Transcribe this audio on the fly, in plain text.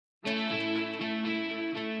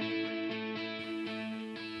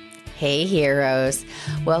Hey heroes,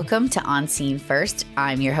 welcome to On Scene First.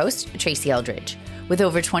 I'm your host, Tracy Eldridge. With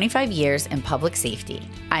over 25 years in public safety,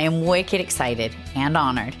 I am wicked excited and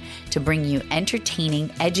honored to bring you entertaining,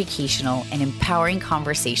 educational, and empowering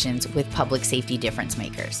conversations with public safety difference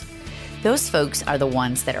makers. Those folks are the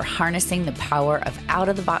ones that are harnessing the power of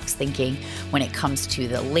out-of-the-box thinking when it comes to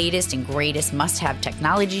the latest and greatest must-have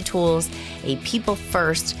technology tools, a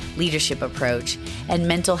people-first leadership approach, and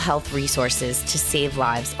mental health resources to save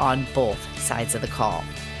lives on both sides of the call.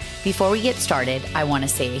 Before we get started, I want to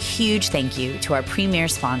say a huge thank you to our premier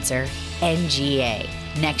sponsor, NGA,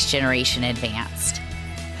 Next Generation Advanced.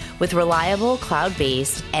 With reliable,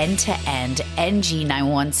 cloud-based, end-to-end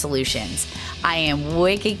NG911 solutions, I am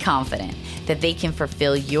wicked confident that they can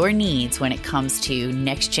fulfill your needs when it comes to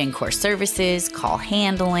next-gen core services, call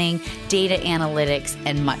handling, data analytics,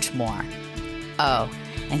 and much more. Oh,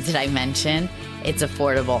 and did I mention it's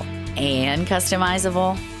affordable and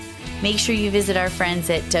customizable? Make sure you visit our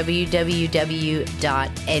friends at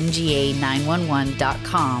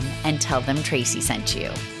www.nga911.com and tell them Tracy sent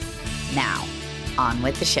you. Now, on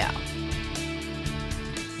with the show.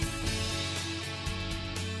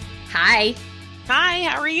 Hi. Hi,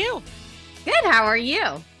 how are you? Good. How are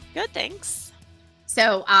you? Good, thanks.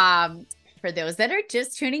 So, for those that are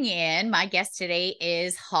just tuning in, my guest today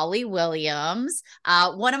is Holly Williams,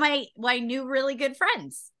 one of my new really good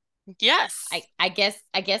friends. Yes. I guess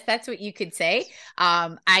that's what you could say.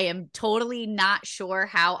 I am totally not sure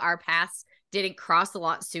how our paths didn't cross a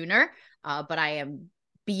lot sooner, but I am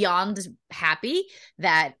beyond happy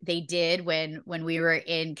that they did when we were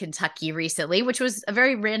in Kentucky recently, which was a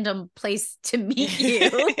very random place to meet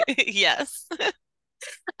you. Yes.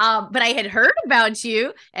 But I had heard about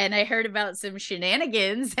you and I heard about some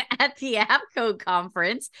shenanigans at the APCO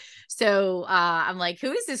conference. So I'm like,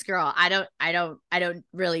 who is this girl? I don't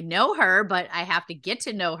really know her, but I have to get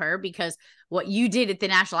to know her because what you did at the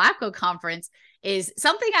National APCO conference is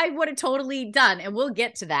something I would have totally done. And we'll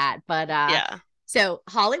get to that. But yeah. So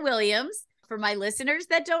Holly Williams, for my listeners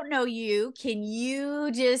that don't know you, can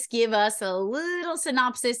you just give us a little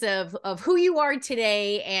synopsis of who you are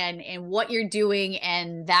today and what you're doing?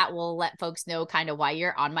 And that will let folks know kind of why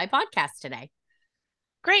you're on my podcast today.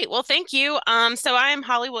 Great. Well, thank you. So I am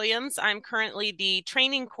Holly Williams. I'm currently the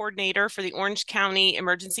training coordinator for the Orange County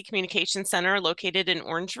Emergency Communication Center located in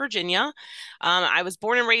Orange, Virginia. I was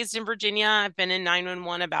born and raised in Virginia. I've been in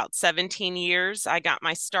 911 about 17 years. I got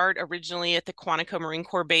my start originally at the Quantico Marine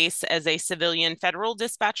Corps Base as a civilian federal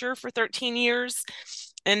dispatcher for 13 years.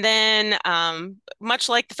 And then, much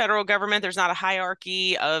like the federal government, there's not a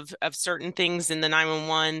hierarchy of certain things in the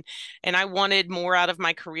 911, and I wanted more out of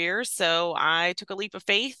my career, so I took a leap of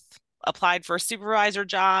faith, applied for a supervisor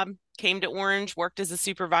job, came to Orange, worked as a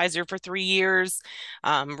supervisor for 3 years,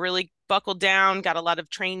 really buckled down, got a lot of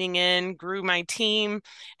training in, grew my team,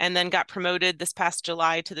 and then got promoted this past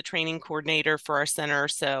July to the training coordinator for our center.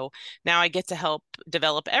 So now I get to help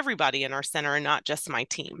develop everybody in our center and not just my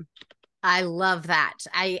team. I love that.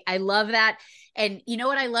 I love that. And you know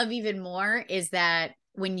what I love even more is that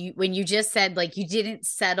when you just said like you didn't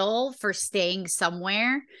settle for staying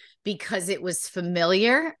somewhere because it was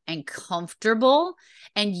familiar and comfortable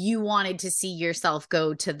and you wanted to see yourself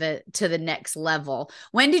go to the next level.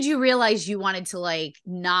 When did you realize you wanted to like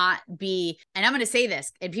not be, and I'm going to say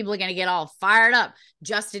this and people are going to get all fired up,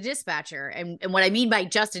 just a dispatcher. And what I mean by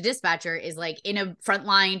just a dispatcher is like in a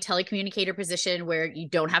frontline telecommunicator position where you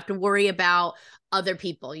don't have to worry about other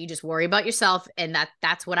people. You just worry about yourself. And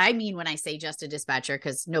that's what I mean when I say just a dispatcher,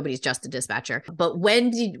 because nobody's just a dispatcher. But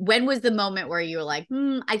when was the moment where you were like,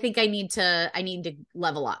 I think I need to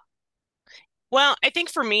level up? Well, I think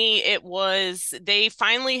for me, it was they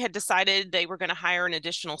finally had decided they were going to hire an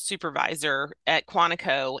additional supervisor at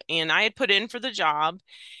Quantico, and I had put in for the job.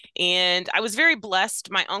 And I was very blessed.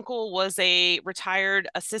 My uncle was a retired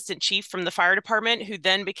assistant chief from the fire department who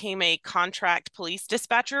then became a contract police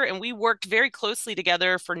dispatcher. And we worked very closely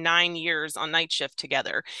together for 9 years on night shift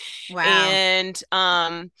together. Wow.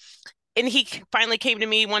 And he finally came to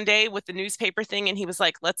me one day with the newspaper thing, and he was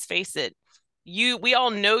like, let's face it, we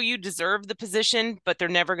all know you deserve the position, but they're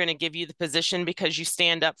never going to give you the position because you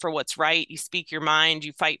stand up for what's right. You speak your mind,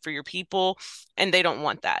 you fight for your people, and they don't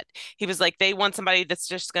want that. He was like, they want somebody that's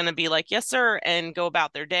just going to be like, yes, sir, and go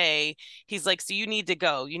about their day. He's like, so you need to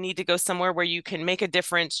go. You need to go somewhere where you can make a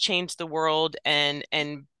difference, change the world, and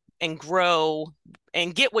grow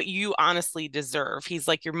and get what you honestly deserve. He's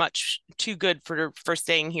like, you're much too good for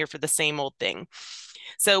staying here for the same old thing.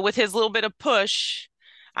 So with his little bit of push,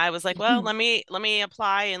 I was like, well, let me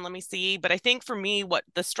apply and let me see. But I think for me, what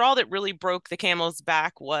the straw that really broke the camel's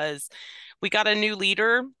back was we got a new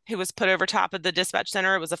leader who was put over top of the dispatch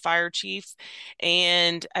center. It was a fire chief.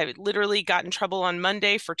 And I literally got in trouble on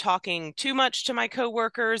Monday for talking too much to my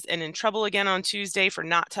coworkers and in trouble again on Tuesday for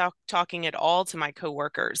not talking at all to my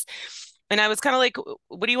coworkers. And I was kind of like,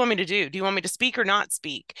 what do you want me to do? Do you want me to speak or not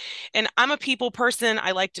speak? And I'm a people person.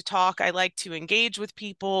 I like to talk. I like to engage with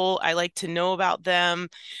people. I like to know about them.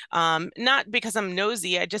 Not because I'm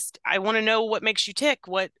nosy. I want to know what makes you tick,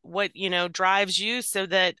 what drives you so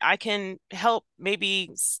that I can help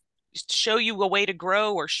maybe show you a way to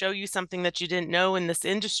grow or show you something that you didn't know in this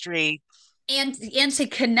industry. And to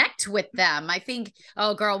connect with them. I think,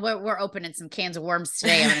 oh girl, we're opening some cans of worms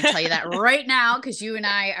today. I'm going to tell you that right now, because you and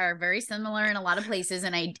I are very similar in a lot of places,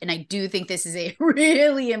 and I do think this is a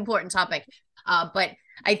really important topic. But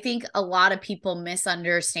I think a lot of people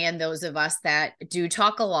misunderstand, those of us that do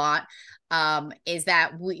talk a lot, is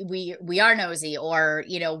that we are nosy, or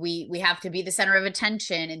we have to be the center of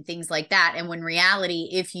attention and things like that. And when reality,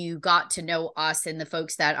 if you got to know us and the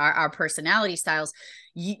folks that are our personality styles,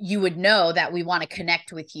 you would know that we want to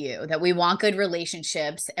connect with you, that we want good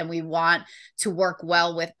relationships, and we want to work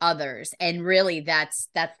well with others. And really, that's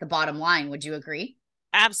the bottom line. Would you agree?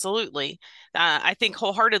 Absolutely. I think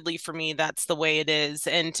wholeheartedly for me, that's the way it is.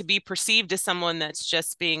 And to be perceived as someone that's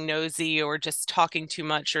just being nosy or just talking too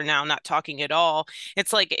much or now not talking at all,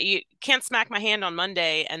 it's like you can't smack my hand on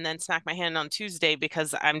Monday and then smack my hand on Tuesday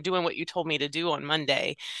because I'm doing what you told me to do on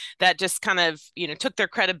Monday. That just kind of, took their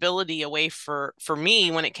credibility away for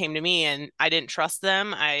me when it came to me, and I didn't trust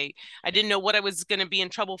them. I didn't know what I was going to be in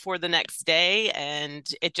trouble for the next day, and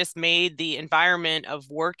it just made the environment of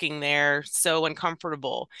working there so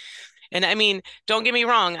uncomfortable. And I mean, don't get me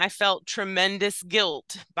wrong, I felt tremendous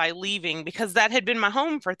guilt by leaving because that had been my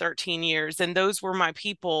home for 13 years and those were my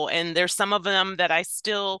people. And there's some of them that I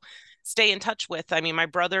still stay in touch with. I mean, my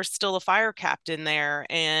brother's still a fire captain there,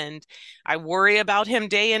 and I worry about him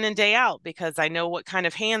day in and day out because I know what kind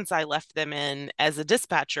of hands I left them in as a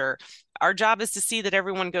dispatcher. Our job is to see that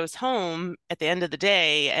everyone goes home at the end of the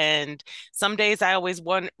day. And some days I always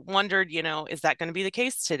wondered, is that going to be the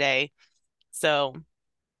case today? So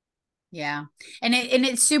Yeah. And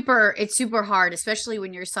it's super hard, especially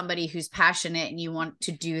when you're somebody who's passionate and you want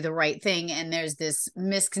to do the right thing. And there's this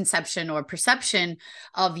misconception or perception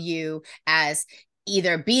of you as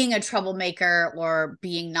either being a troublemaker or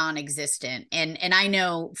being non-existent. And I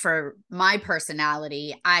know for my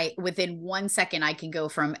personality, within 1 second, I can go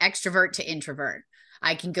from extrovert to introvert.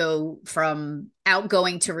 I can go from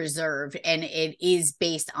outgoing to reserved, and it is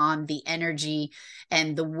based on the energy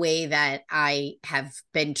and the way that I have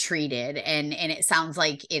been treated. And it sounds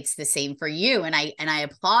like it's the same for you. And I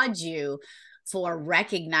applaud you for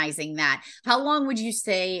recognizing that. How long would you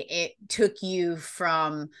say it took you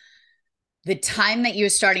from the time that you're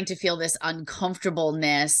starting to feel this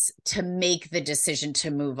uncomfortableness to make the decision to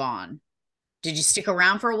move on? Did you stick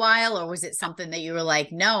around for a while, or was it something that you were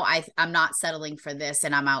like, no, I'm not settling for this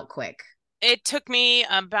and I'm out quick? it took me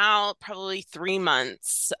about probably 3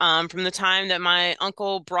 months from the time that my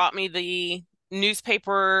uncle brought me the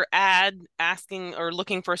newspaper ad asking or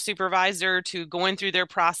looking for a supervisor to going through their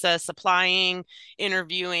process, applying,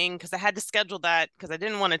 interviewing, because I had to schedule that because I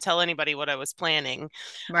didn't want to tell anybody what I was planning.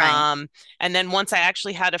 Right. And then once I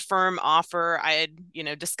actually had a firm offer, I had,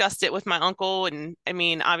 discussed it with my uncle. And I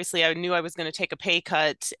mean, obviously, I knew I was going to take a pay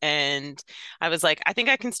cut. And I was like, I think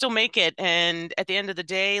I can still make it. And at the end of the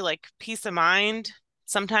day, like peace of mind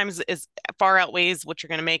sometimes is far outweighs what you're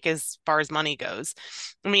going to make as far as money goes.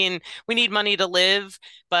 I mean, we need money to live,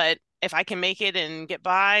 but if I can make it and get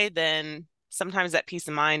by, then sometimes that peace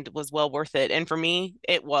of mind was well worth it. And for me,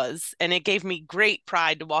 it was. And it gave me great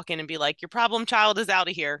pride to walk in and be like, your problem child is out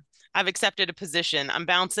of here. I've accepted a position. I'm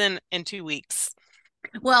bouncing in 2 weeks.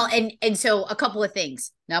 Well, and so a couple of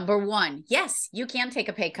things. Number one, yes, you can take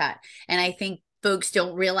a pay cut. And I think folks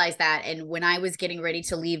don't realize that. And when I was getting ready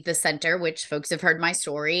to leave the center, which folks have heard my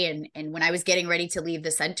story, and when I was getting ready to leave the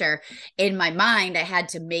center, in my mind, I had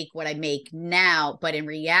to make what I make now. But in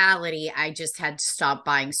reality, I just had to stop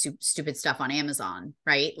buying stupid stuff on Amazon,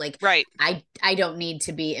 right? Like Right. I don't need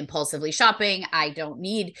to be impulsively shopping. I don't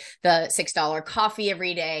need the $6 coffee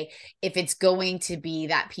every day if it's going to be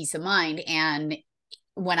that peace of mind. And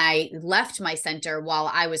when I left my center, while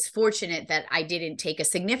I was fortunate that I didn't take a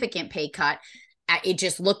significant pay cut, it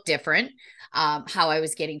just looked different. How I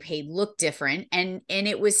was getting paid looked different, and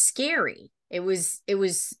it was scary. It was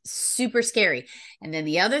super scary. And then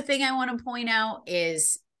the other thing I want to point out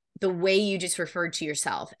is the way you just referred to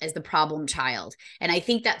yourself as the problem child. And I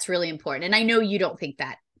think that's really important. And I know you don't think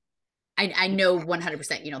that. I know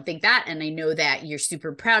 100% you don't think that. And I know that you're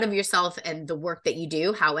super proud of yourself and the work that you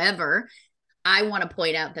do. However, I want to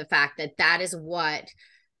point out the fact that that is what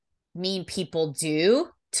mean people do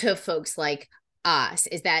to folks like us,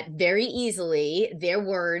 is that very easily their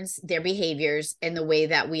words, their behaviors, and the way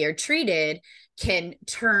that we are treated can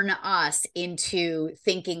turn us into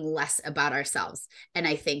thinking less about ourselves. And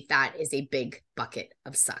I think that is a big bucket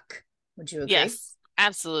of suck. Would you agree? Yes,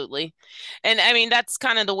 absolutely. And I mean, that's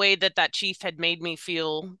kind of the way that that chief had made me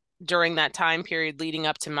feel during that time period leading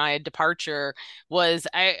up to my departure. Was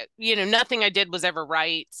nothing I did was ever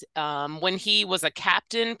right. When he was a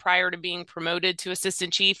captain prior to being promoted to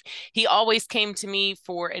assistant chief, he always came to me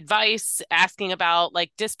for advice, asking about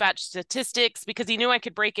like dispatch statistics, because he knew I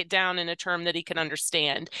could break it down in a term that he could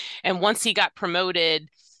understand. And once he got promoted,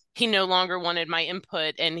 he no longer wanted my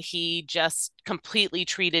input, and he just completely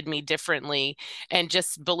treated me differently and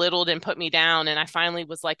just belittled and put me down. And I finally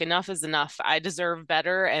was like, enough is enough. I deserve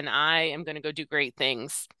better, and I am going to go do great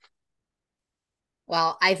things.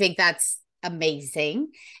 Well, I think that's amazing.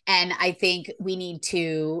 And I think we need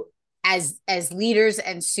to, as leaders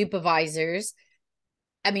and supervisors,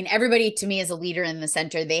 I mean, everybody to me is a leader in the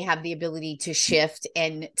center. They have the ability to shift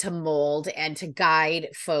and to mold and to guide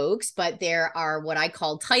folks. But there are what I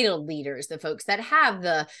call titled leaders, the folks that have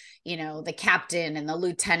the captain and the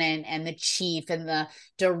lieutenant and the chief and the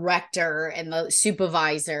director and the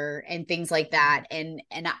supervisor and things like that. And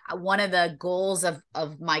one of the goals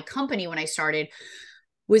of my company when I started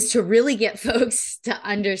was to really get folks to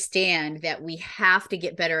understand that we have to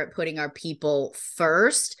get better at putting our people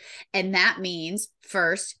first. And that means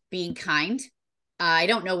first being kind. I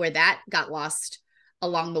don't know where that got lost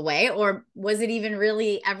along the way, or was it even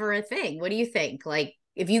really ever a thing? What do you think? Like,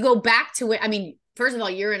 if you go back to it, I mean, first of all,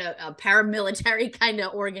 you're in a paramilitary kind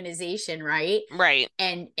of organization, right? Right.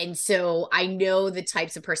 And so I know the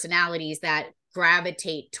types of personalities that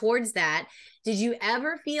gravitate towards that. Did you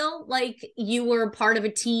ever feel like you were part of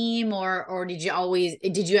a team, or did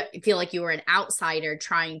you feel like you were an outsider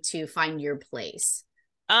trying to find your place?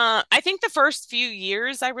 I think the first few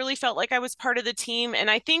years I really felt like I was part of the team. And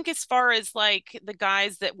I think as far as like the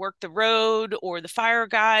guys that work the road or the fire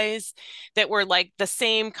guys that were like the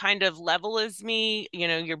same kind of level as me,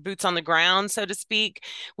 your boots on the ground, so to speak,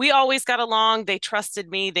 we always got along. They trusted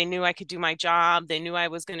me. They knew I could do my job. They knew I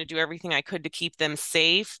was going to do everything I could to keep them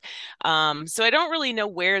safe. So I don't really know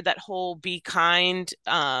where that whole be kind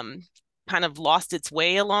kind of lost its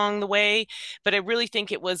way along the way. But I really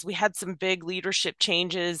think it was, we had some big leadership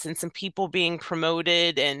changes and some people being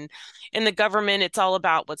promoted. And in the government, it's all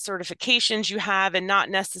about what certifications you have and not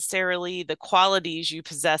necessarily the qualities you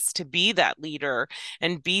possess to be that leader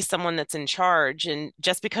and be someone that's in charge. And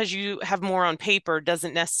just because you have more on paper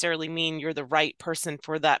doesn't necessarily mean you're the right person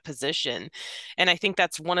for that position. And I think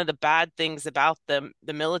that's one of the bad things about the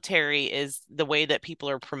military, is the way that people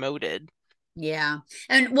are promoted. Yeah.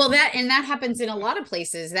 And well, that happens in a lot of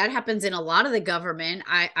places. That happens in a lot of the government.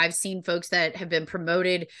 I've seen folks that have been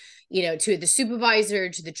promoted, to the supervisor,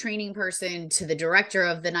 to the training person, to the director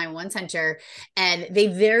of the 911 center. And they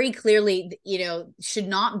very clearly, should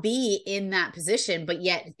not be in that position, but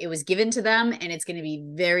yet it was given to them. And it's going to be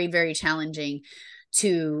very, very challenging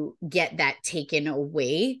to get that taken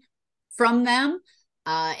away from them.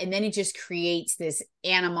 And then it just creates this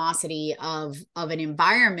animosity of an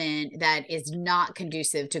environment that is not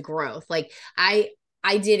conducive to growth. Like I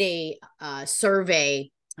did a survey.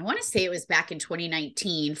 I want to say it was back in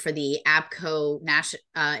 2019 for the APCO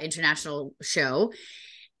international show.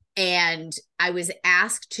 And I was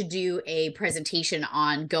asked to do a presentation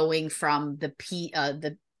on going from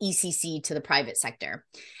the ECC to the private sector.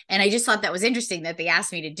 And I just thought that was interesting that they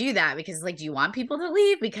asked me to do that, because like, do you want people to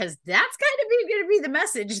leave? Because that's kind of going to be the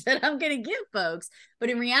message that I'm going to give folks. But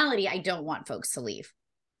in reality, I don't want folks to leave.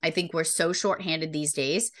 I think we're so shorthanded these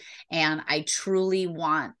days. And I truly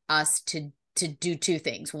want us to do two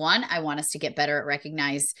things. One, I want us to get better at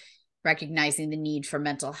recognizing the need for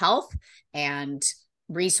mental health and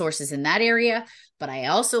resources in that area. But I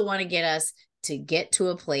also want to get us to get to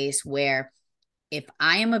a place where, if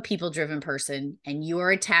I am a people-driven person and you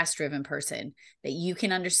are a task-driven person, that you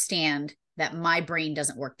can understand that my brain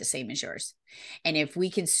doesn't work the same as yours. And if we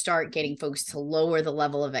can start getting folks to lower the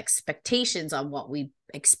level of expectations on what we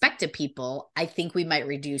expect of people, I think we might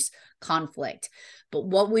reduce conflict. But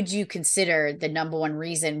what would you consider the number one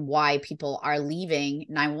reason why people are leaving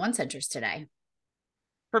 911 centers today?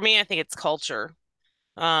 For me, I think it's culture.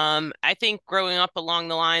 I think growing up along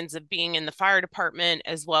the lines of being in the fire department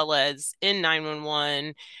as well as in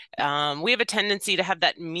 911, we have a tendency to have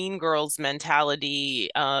that mean girls mentality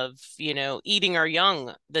of, eating our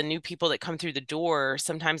young, the new people that come through the door.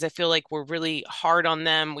 Sometimes I feel like we're really hard on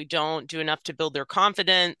them. We don't do enough to build their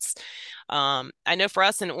confidence. I know for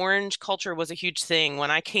us in Orange, culture was a huge thing.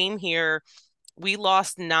 When I came here, we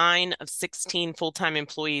lost 9 of 16 full-time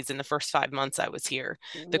employees in the first 5 months I was here.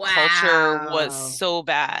 The culture was Wow. so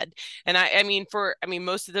bad. And I mean,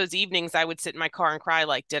 most of those evenings I would sit in my car and cry,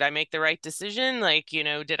 like, did I make the right decision? Like,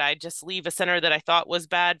 did I just leave a center that I thought was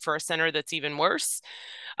bad for a center that's even worse?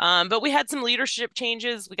 But we had some leadership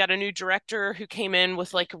changes. We got a new director who came in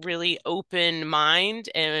with like a really open mind,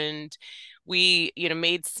 and we,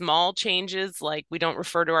 made small changes. Like we don't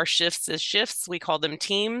refer to our shifts as shifts. We call them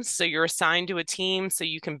teams. So you're assigned to a team so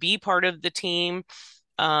you can be part of the team.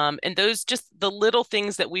 And those just the little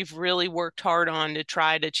things that we've really worked hard on to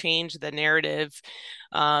try to change the narrative.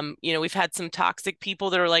 We've had some toxic people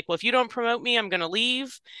that are like, well, if you don't promote me, I'm going to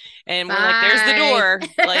leave. And we're like, there's the Bye. door.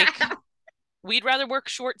 Like, we'd rather work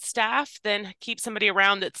short staff than keep somebody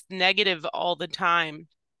around that's negative all the time.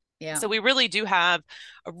 Yeah, So we really do have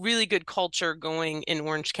a really good culture going in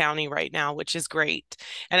Orange County right now, which is great.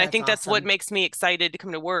 And I that's think that's what awesome. makes me excited to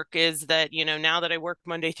come to work is that, now that I work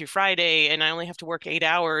Monday through Friday and I only have to work 8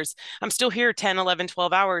 hours, I'm still here 10, 11,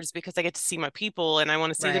 12 hours because I get to see my people and I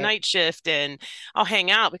want to see the Right. night shift and I'll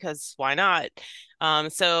hang out because why not?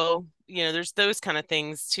 So, there's those kind of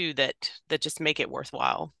things too that just make it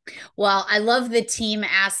worthwhile. Well, I love the team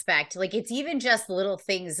aspect. Like it's even just little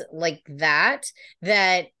things like that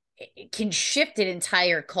can shift an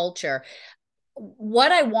entire culture.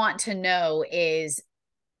 What I want to know is,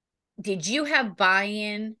 did you have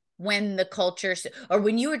buy-in when the culture, or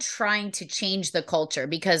when you were trying to change the culture?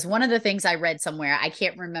 Because one of the things I read somewhere, I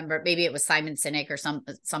can't remember, maybe it was Simon Sinek or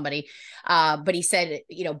somebody, but he said,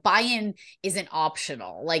 buy-in isn't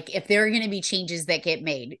optional. Like if there are going to be changes that get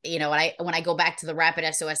made, and when I go back to the rapid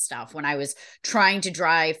SOS stuff, when I was trying to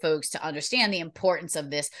drive folks to understand the importance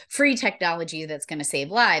of this free technology that's going to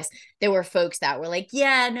save lives, there were folks that were like,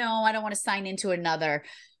 yeah, no, I don't want to sign into another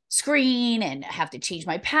screen and have to change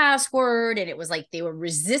my password. And it was like they were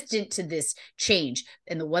resistant to this change.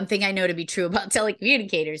 And the one thing I know to be true about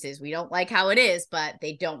telecommunicators is we don't like how it is, but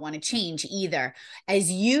they don't want to change either.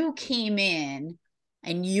 As you came in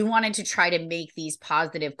and you wanted to try to make these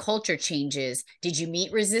positive culture changes, did you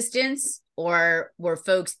meet resistance, or were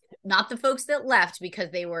folks, not the folks that left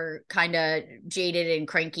because they were kind of jaded and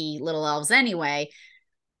cranky little elves anyway,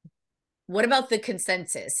 what about the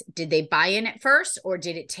consensus? Did they buy in at first, or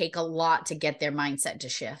did it take a lot to get their mindset to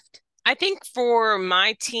shift? I think for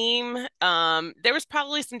my team, there was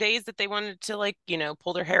probably some days that they wanted to like,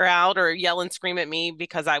 pull their hair out or yell and scream at me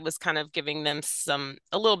because I was kind of giving them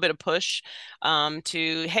a little bit of push,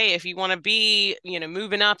 to, hey, if you want to be,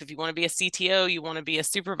 moving up, if you want to be a CTO, you want to be a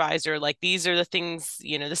supervisor, like these are the things,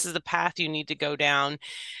 this is the path you need to go down.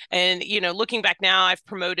 And, looking back now, I've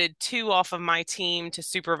promoted 2 off of my team to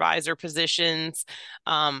supervisor positions.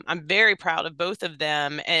 I'm very proud of both of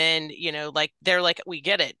them. And, like they're like, we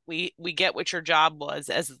get it. We get what your job was.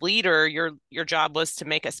 As leader, your job was to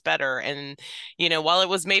make us better. And, while it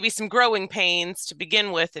was maybe some growing pains to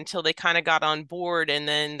begin with until they kind of got on board, and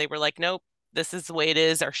then they were like, nope, this is the way it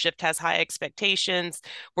is. Our shift has high expectations.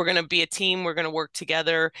 We're going to be a team. We're going to work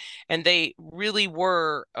together. And they really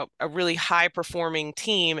were a really high performing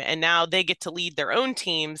team. And now they get to lead their own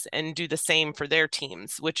teams and do the same for their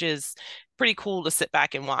teams, which is pretty cool to sit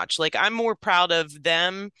back and watch. Like I'm more proud of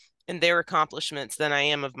them and their accomplishments than I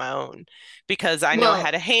am of my own, because I know I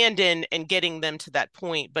had Well, a hand in getting them to that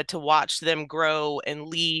point, but to watch them grow and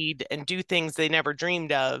lead and do things they never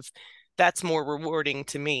dreamed of, that's more rewarding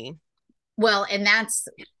to me. well, and that's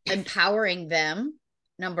empowering them,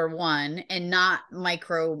 number one, and not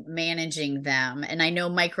micromanaging them. And I know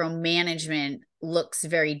micromanagement looks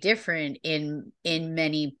very different in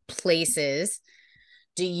many places.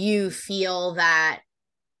 Do you feel that,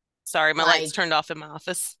 Sorry, my lights like, turned off in my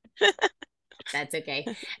office. that's okay?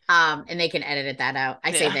 And they can edit that out.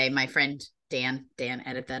 I say Yeah. they, my friend Dan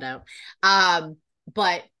edit that out.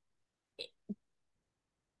 But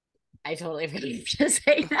I totally forgot to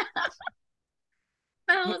say that.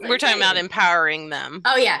 What was I We're talking about saying? empowering them.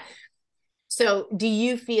 Oh yeah. So do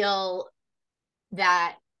you feel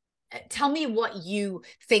that, tell me what you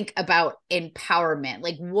think about empowerment?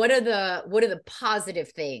 Like what are the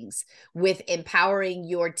positive things with empowering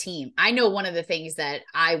your team? I know one of the things that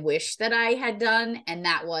I wish that I had done, and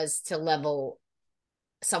that was to level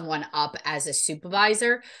someone up as a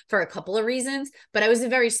supervisor for a couple of reasons, but I was a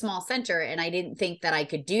very small center and I didn't think that I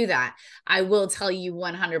could do that. I will tell you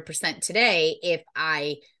 100% today, if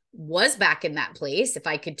I was back in that place, if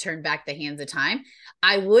I could turn back the hands of time,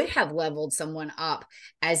 I would have leveled someone up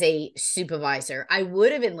as a supervisor. I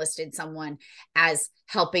would have enlisted someone as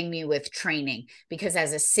helping me with training, because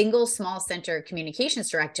as a single small center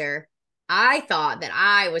communications director, I thought that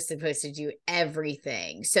I was supposed to do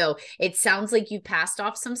everything. So it sounds like you passed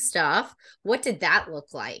off some stuff. What did that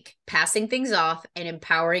look like? Passing things off and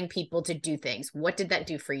empowering people to do things. What did that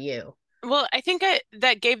do for you? Well, I think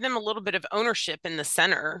that gave them a little bit of ownership in the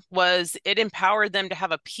center. Was it empowered them to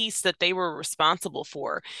have a piece that they were responsible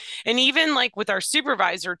for. And even like with our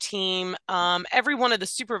supervisor team, every one of the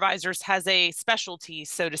supervisors has a specialty,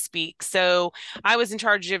 so to speak. So I was in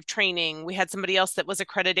charge of training. We had somebody else that was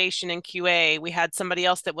accreditation and QA. We had somebody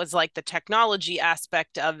else that was like the technology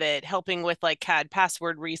aspect of it, helping with like CAD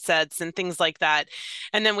password resets and things like that.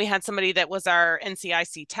 And then we had somebody that was our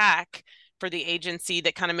NCIC TAC for the agency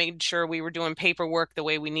that kind of made sure we were doing paperwork the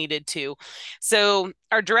way we needed to. So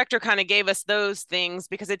our director kind of gave us those things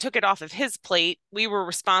because it took it off of his plate. We were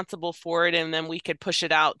responsible for it, and then we could push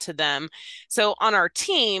it out to them. So on our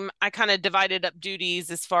team, I kind of divided up duties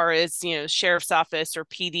as far as, sheriff's office or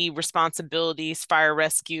PD responsibilities, fire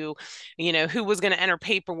rescue, who was going to enter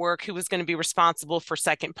paperwork, who was going to be responsible for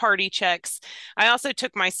second party checks. I also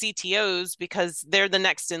took my CTOs because they're the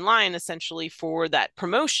next in line essentially for that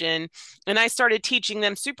promotion. And I started teaching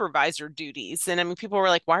them supervisor duties. And I mean, people were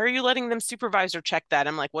like, why are you letting them supervisor check that?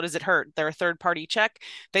 I'm like, what does it hurt? They're a third party check.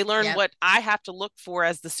 They learn Yep. what I have to look for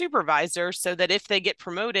as the supervisor so that if they get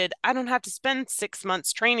promoted, I don't have to spend 6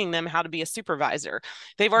 months training them how to be a supervisor.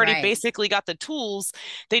 They've already Right. basically got the tools.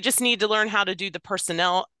 They just need to learn how to do the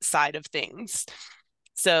personnel side of things.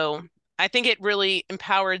 So I think it really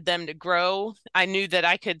empowered them to grow. I knew that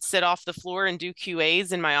I could sit off the floor and do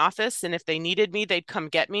QAs in my office, and if they needed me, they'd come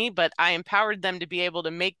get me. But I empowered them to be able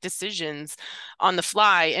to make decisions on the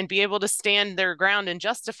fly and be able to stand their ground and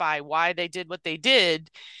justify why they did what they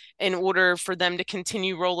did in order for them to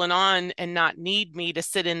continue rolling on and not need me to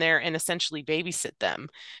sit in there and essentially babysit them,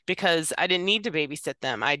 because I didn't need to babysit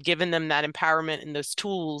them. I'd given them that empowerment and those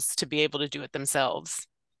tools to be able to do it themselves.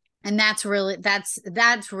 And that's really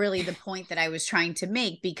the point that I was trying to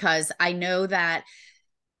make, because I know that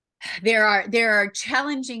there are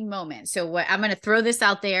challenging moments. So I'm going to throw this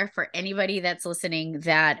out there for anybody that's listening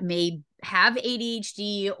that may have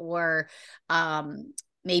ADHD or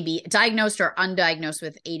maybe diagnosed or undiagnosed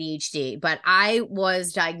with ADHD. But I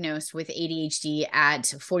was diagnosed with ADHD at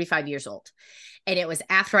 45 years old. And it was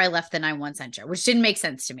after I left the 911 center, which didn't make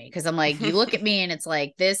sense to me, because I'm like, you look at me and it's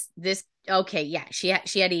like this, okay, yeah, she had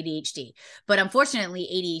ADHD. But unfortunately,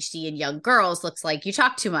 ADHD in young girls looks like you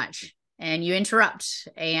talk too much and you interrupt,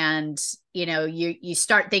 and you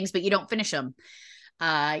start things but you don't finish them.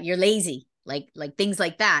 You're lazy, like things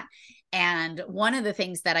like that. And one of the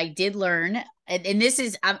things that I did learn, and this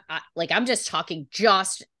is I'm just talking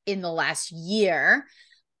just in the last year,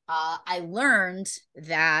 I learned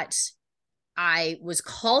that I was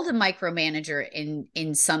called a micromanager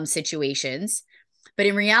in some situations, but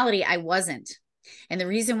in reality, I wasn't. And the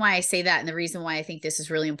reason why I say that, and the reason why I think this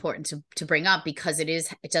is really important to bring up, because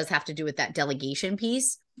it does have to do with that delegation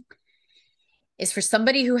piece, is for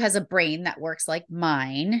somebody who has a brain that works like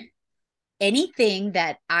mine, anything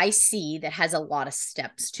that I see that has a lot of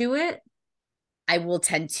steps to it, I will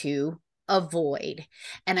tend to avoid,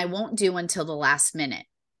 and I won't do until the last minute.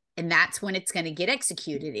 And that's when it's going to get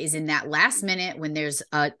executed, is in that last minute when there's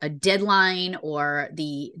a deadline or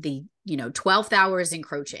the 12th hour is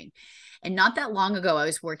encroaching. And not that long ago, I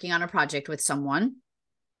was working on a project with someone,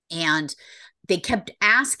 and they kept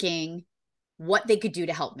asking what they could do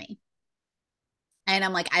to help me. And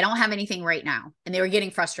I'm like, I don't have anything right now. And they were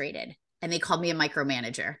getting frustrated, and they called me a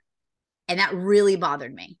micromanager. And that really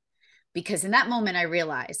bothered me, because in that moment, I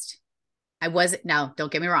realized now,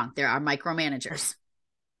 don't get me wrong, there are micromanagers.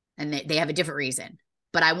 And they have a different reason,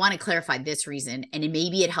 but I want to clarify this reason. And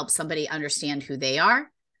maybe it helps somebody understand who they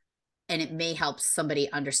are, and it may help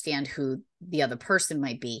somebody understand who the other person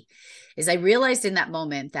might be. Is I realized in that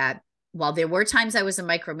moment that while there were times I was a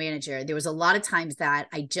micromanager, there was a lot of times that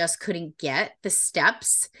I just couldn't get the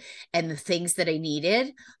steps and the things that I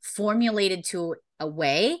needed formulated to a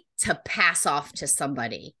way to pass off to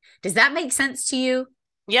somebody. Does that make sense to you?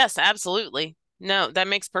 Yes, absolutely. No, that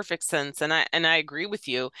makes perfect sense. And I agree with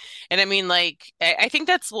you. And I mean, like, I think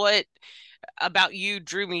that's what about you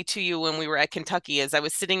drew me to you when we were at Kentucky, as I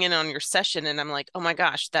was sitting in on your session and I'm like, oh my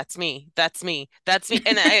gosh, that's me. That's me. That's me.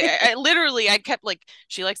 And I literally, I kept like,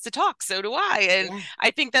 she likes to talk. So do I. And Yeah.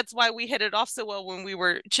 I think that's why we hit it off so well when we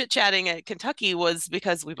were chit-chatting at Kentucky, was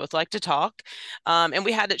because we both like to talk. And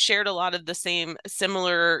we had shared a lot of the same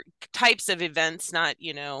similar types of events, not,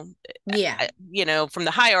 Yeah. from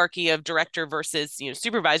the hierarchy of director versus,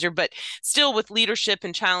 supervisor, but still with leadership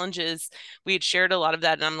and challenges, we had shared a lot of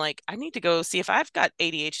that. And I'm like, I need to go see if I've got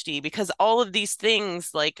ADHD, because all of these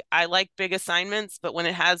things, like, I like big assignments, but when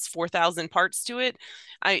it has 4,000 parts to it,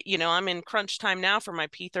 I'm in crunch time now for my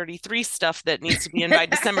P33 stuff that needs to be in by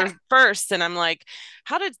December 1st. And I'm like,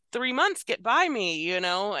 how did 3 months get by me,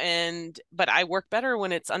 but I work better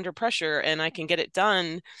when it's under pressure and I can get it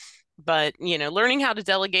done. But learning how to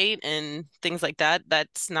delegate and things like that,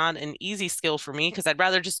 that's not an easy skill for me, because I'd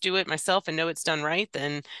rather just do it myself and know it's done right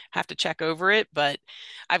than have to check over it. But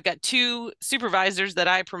I've got two supervisors that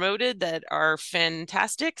I promoted that are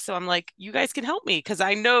fantastic, so I'm like, you guys can help me, because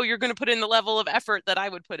I know you're going to put in the level of effort that I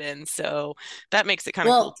would put in, so that makes it kind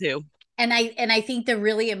of cool Well, too. and I think the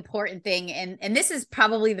really important thing, and this is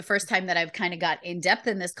probably the first time that I've kind of got in depth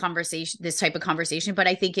in this conversation, this type of conversation, but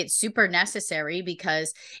I think it's super necessary,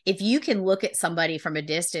 because if you can look at somebody from a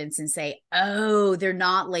distance and say, oh, they're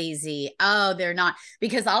not lazy, oh, they're not,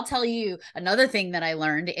 because I'll tell you another thing that I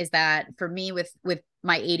learned is that for me with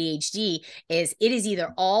my ADHD is it is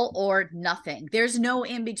either all or nothing. There's no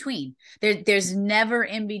in between. There's never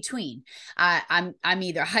in between. I'm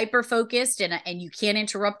either hyper focused and you can't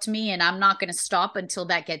interrupt me, and I'm not going to stop until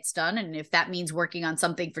that gets done. And if that means working on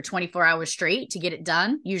something for 24 hours straight to get it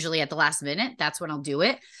done, usually at the last minute, that's when I'll do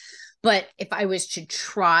it. But if I was to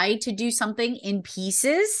try to do something in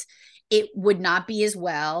pieces, it would not be as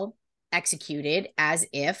well executed as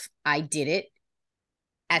if I did it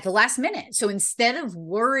at the last minute. So instead of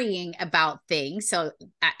worrying about things, so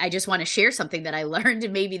I just want to share something that I learned,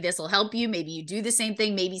 and maybe this will help you. Maybe you do the same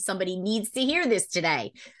thing. Maybe somebody needs to hear this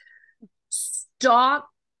today. Stop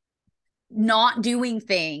not doing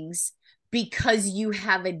things because you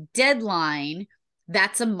have a deadline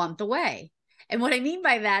that's a month away. And what I mean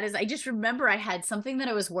by that is I just remember I had something that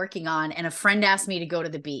I was working on and a friend asked me to go to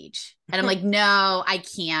the beach. And I'm like, no, I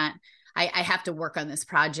can't. I have to work on this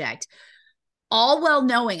project. All well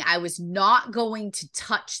knowing I was not going to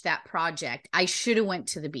touch that project. I should have went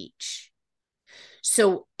to the beach.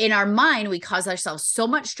 So in our mind, we cause ourselves so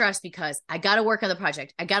much stress because I got to work on the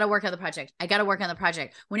project. I got to work on the project. I got to work on the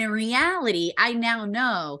project. When in reality, I now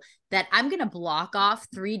know that I'm going to block off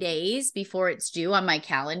 3 days before it's due on my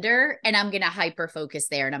calendar, and I'm going to hyper focus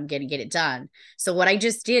there and I'm going to get it done. So what I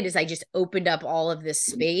just did is I just opened up all of this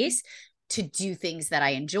space to do things that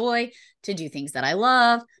I enjoy, to do things that I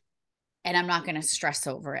love, and I'm not going to stress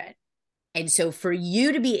over it. And so for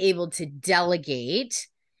you to be able to delegate,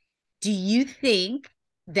 do you think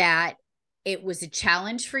that it was a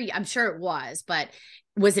challenge for you? I'm sure it was, but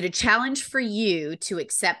was it a challenge for you to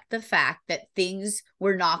accept the fact that things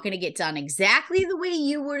were not going to get done exactly the way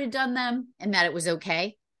you would have done them, and that it was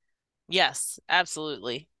okay? Yes,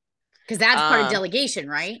 absolutely. Because that's part of Um, delegation,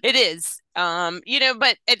 right? it is.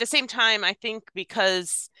 But at the same time, I think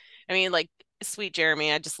because, I mean, like, sweet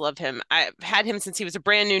Jeremy, I just love him. I've had him since he was a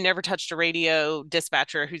brand new, never touched a radio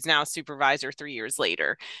dispatcher, who's now a supervisor 3 years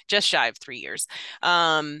later, just shy of 3 years.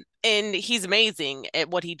 And he's amazing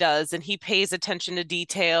at what he does, and he pays attention to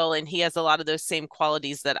detail, and he has a lot of those same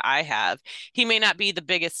qualities that I have. He may not be the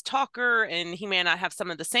biggest talker, and he may not have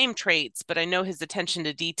some of the same traits, but I know his attention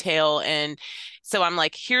to detail. And so I'm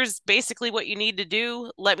like, here's basically what you need to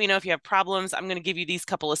do. Let me know if you have problems. I'm going to give you these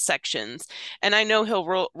couple of sections. And I know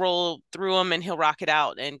he'll roll through them and he'll rock it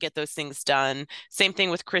out and get those things done. Same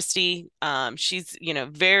thing with Christy. She's,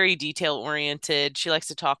 very detail oriented. She likes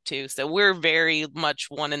to talk too. So we're very much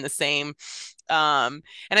one and the same. And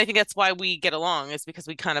I think that's why we get along, is because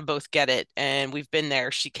we kind of both get it, and we've been there.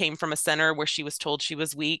 She came from a center where she was told she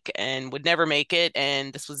was weak and would never make it,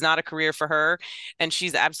 and this was not a career for her. And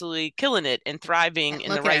she's absolutely killing it and thriving in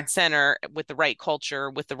the Look at right her. center with the right culture,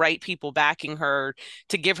 with the right people backing her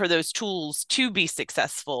to give her those tools to be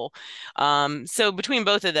successful. So between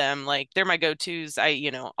both of them, like, they're my go-tos.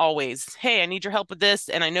 Always, hey, I need your help with this,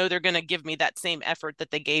 and I know they're going to give me that same effort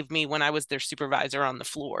that they gave me when I was their supervisor on the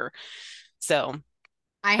floor. So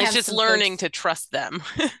I it's have just some learning folks. to trust them.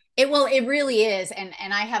 It really is. And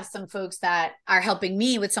I have some folks that are helping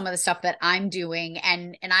me with some of the stuff that I'm doing.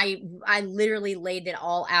 And I literally laid it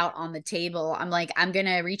all out on the table. I'm like, I'm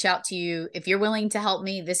gonna reach out to you. If you're willing to help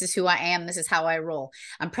me, this is who I am, this is how I roll.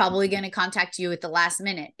 I'm probably gonna contact you at the last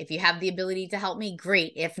minute. If you have the ability to help me,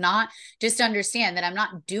 great. If not, just understand that I'm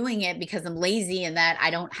not doing it because I'm lazy and that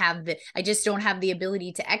I just don't have the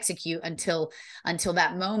ability to execute until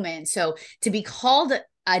that moment. So to be called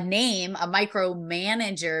a name, a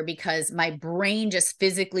micromanager, because my brain just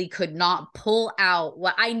physically could not pull out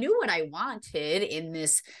what I knew what I wanted in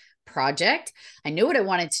this project. I knew what I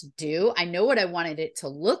wanted to do. I know what I wanted it to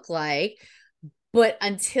look like. But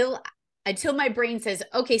until my brain says,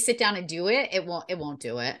 okay, sit down and do it, it won't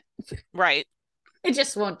do it. Right. It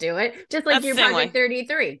just won't do it. Just like That's your the same Project way.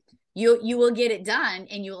 33. You will get it done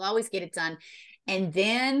and you will always get it done. And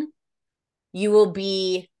then you will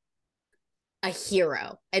be a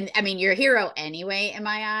hero. And I mean, you're a hero anyway in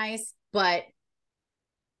my eyes, but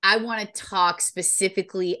I want to talk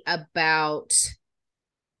specifically about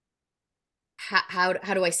how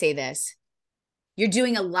do I say this? You're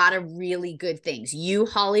doing a lot of really good things. You,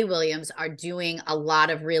 Holly Williams, are doing a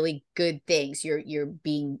lot of really good things. You're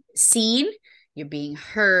being seen, you're being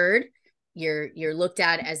heard, you're looked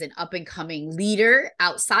at as an up and coming leader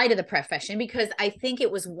outside of the profession, because I think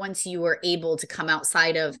it was once you were able to come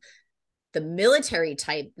outside of the military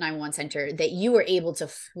type 911 center that you were able to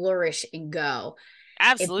flourish and go.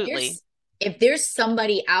 If Absolutely. there's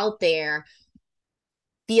somebody out there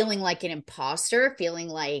feeling like an imposter, feeling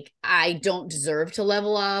like I don't deserve to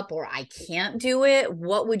level up or I can't do it,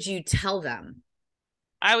 what would you tell them?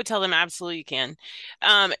 I would tell them absolutely you can.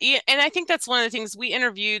 Yeah, and I think that's one of the things we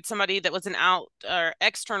interviewed somebody that was an out or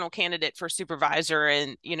external candidate for supervisor,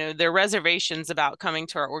 and their reservations about coming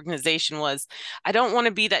to our organization was, I don't want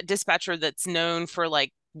to be that dispatcher that's known for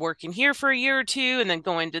like working here for a year or two and then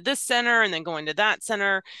going to this center and then going to that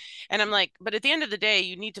center. And I'm like, but at the end of the day,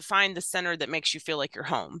 you need to find the center that makes you feel like you're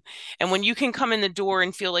home. And when you can come in the door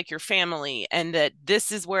and feel like your family and that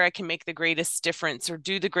this is where I can make the greatest difference or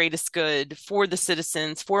do the greatest good for the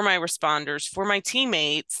citizens, for my responders, for my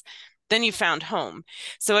teammates, then you found home.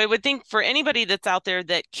 So I would think for anybody that's out there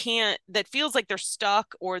that feels like they're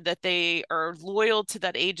stuck or that they are loyal to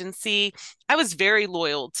that agency. I was very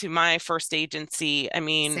loyal to my first agency. I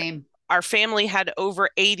mean, Same. our family had over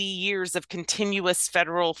 80 years of continuous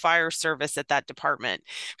federal fire service at that department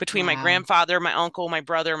between my Wow. grandfather, my uncle, my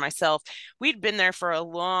brother, myself. We'd been there for a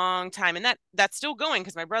long time, and that's still going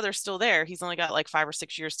because my brother's still there. He's only got like 5 or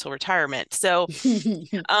 6 years till retirement. So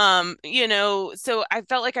so I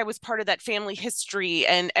felt like I was part of that family history,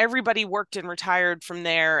 and everybody worked and retired from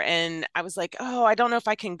there. And I was like, oh, I don't know if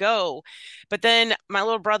I can go. But then my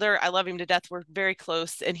little brother, I love him to death, we're very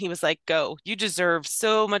close, and he was like, go, you deserve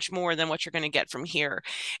so much more than what you're going to get from here.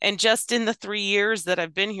 And just in the 3 years that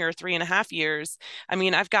I've been here, 3.5 years, I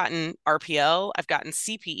mean, I've gotten RPL, I've gotten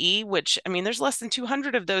CPE, which, I mean, there's less than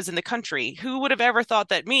 200 of those in the country. Who would have ever thought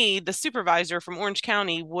that me, the supervisor from Orange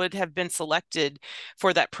County, would have been selected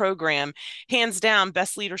for that program? Hands down,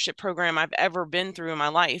 best leadership program I've ever been through in my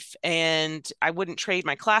life. And I wouldn't trade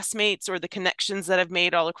my classmates or the connections that I've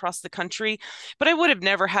made all across the country, but I would have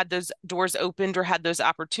never had those doors opened or had those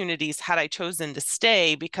opportunities had I chosen to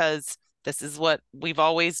stay, because this is what we've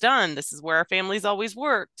always done. This is where our families always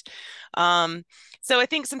worked. Um, so I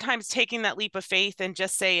think sometimes taking that leap of faith and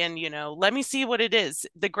just saying, let me see what it is.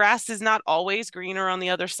 The grass is not always greener on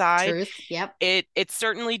the other side. Truth. Yep. It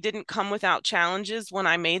certainly didn't come without challenges when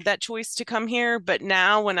I made that choice to come here. But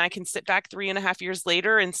now when I can sit back 3.5 years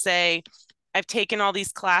later and say, I've taken all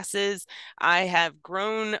these classes. I have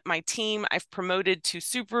grown my team. I've promoted to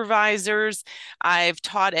supervisors. I've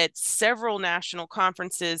taught at several national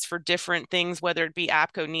conferences for different things, whether it be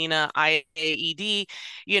APCO, NINA, IAED.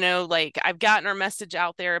 Like I've gotten our message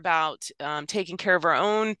out there about taking care of our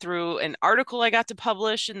own through an article I got to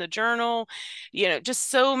publish in the journal. Just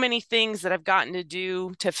so many things that I've gotten to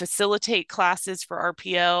do to facilitate classes for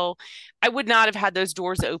RPL. I would not have had those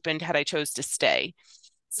doors opened had I chose to stay.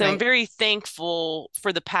 So I'm Right. very thankful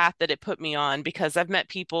for the path that it put me on, because I've met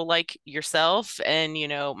people like yourself and,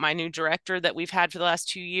 my new director that we've had for the last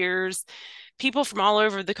 2 years, people from all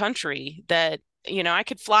over the country that, I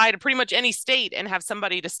could fly to pretty much any state and have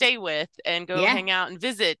somebody to stay with and go Yeah. hang out and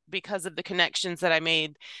visit because of the connections that I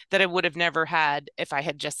made that I would have never had if I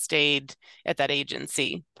had just stayed at that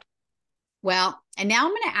agency. Well, and now I'm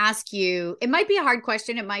going to ask you, it might be a hard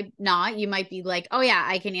question. It might not. You might be like, oh, yeah,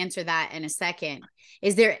 I can answer that in a second.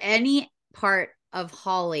 Is there any part of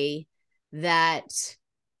Holly that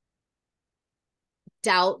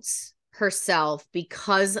doubts herself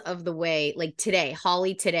because of the way, like today,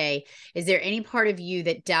 Holly today, is there any part of you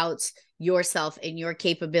that doubts yourself and your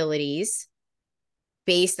capabilities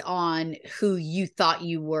based on who you thought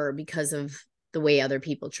you were because of the way other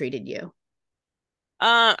people treated you?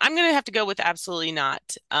 I'm gonna have to go with absolutely not.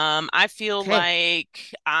 I feel Okay.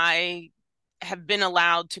 like I have been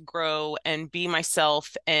allowed to grow and be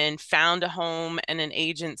myself and found a home and an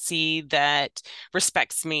agency that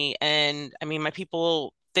respects me. And I mean, my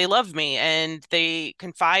people, they love me and they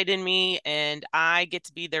confide in me, and I get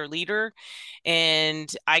to be their leader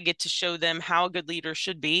and I get to show them how a good leader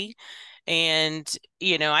should be. And,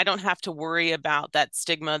 I don't have to worry about that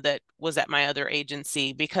stigma that was at my other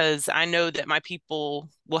agency because I know that my people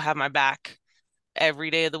will have my back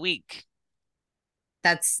every day of the week.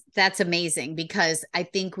 That's amazing, because I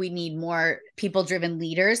think we need more people driven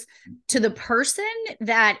leaders. To the person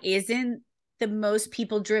that isn't the most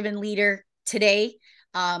people driven leader today,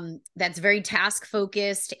 that's very task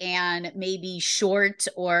focused and maybe short,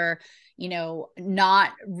 or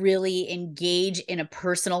not really engage in a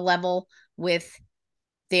personal level with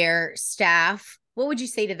their staff, what would you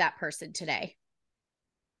say to that person today?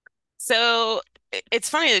 So it's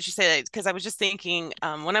funny that you say that because I was just thinking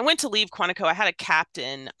when I went to leave Quantico, I had a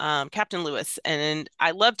captain, Captain Lewis, and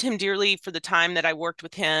I loved him dearly for the time that I worked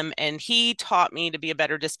with him. And he taught me to be a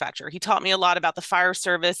better dispatcher. He taught me a lot about the fire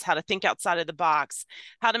service, how to think outside of the box,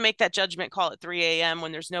 how to make that judgment call at 3 a.m.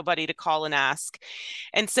 when there's nobody to call and ask.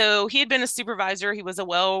 And so he had been a supervisor. He was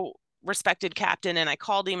a respected captain, and I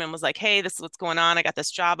called him and was like, hey, this is what's going on. I got this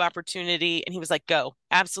job opportunity. And he was like, go,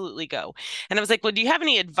 absolutely go. And I was like, well, do you have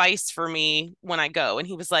any advice for me when I go? And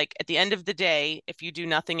he was like, at the end of the day, if you do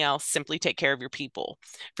nothing else, simply take care of your people,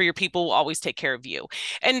 for your people will always take care of you.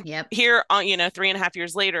 And Yep. here, 3.5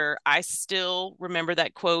 years later, I still remember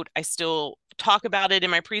that quote. I still talk about it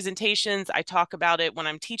in my presentations. I talk about it when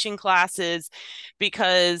I'm teaching classes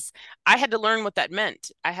because I had to learn what that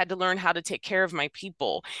meant. I had to learn how to take care of my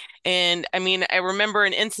people. And I mean, I remember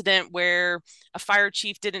an incident where a fire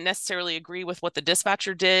chief didn't necessarily agree with what the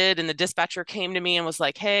dispatcher did. And the dispatcher came to me and was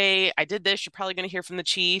like, hey, I did this. You're probably going to hear from the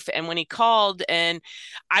chief. And when he called, and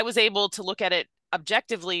I was able to look at it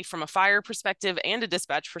objectively from a fire perspective and a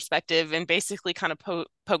dispatch perspective, and basically kind of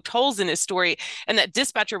poked holes in his story. And that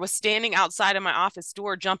dispatcher was standing outside of my office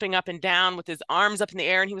door, jumping up and down with his arms up in the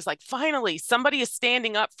air. And he was like, finally, somebody is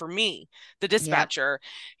standing up for me, the Yep. dispatcher,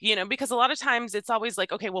 because a lot of times it's always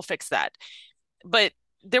like, okay, we'll fix that. But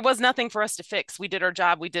there was nothing for us to fix. We did our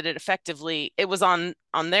job, we did it effectively. It was on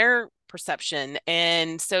their perception.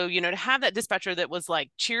 And so, to have that dispatcher that was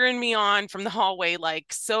like cheering me on from the hallway, like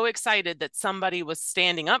so excited that somebody was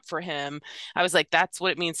standing up for him, I was like, that's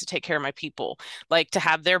what it means to take care of my people, like to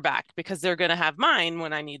have their back, because they're going to have mine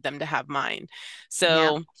when I need them to have mine. Yep.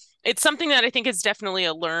 So it's something that I think is definitely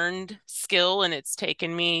a learned skill, and it's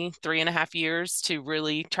taken me 3.5 years to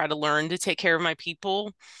really try to learn to take care of my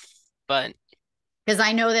people. But Because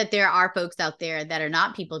I know that there are folks out there that are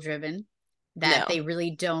not people driven, that no. they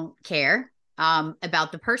really don't care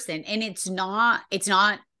about the person. And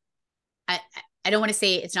I, I don't want to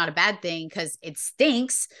say it's not a bad thing, because it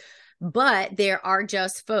stinks, but there are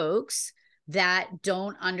just folks that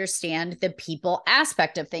don't understand the people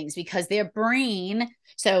aspect of things, because their brain.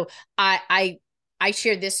 So I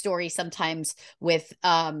share this story sometimes with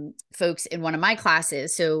folks in one of my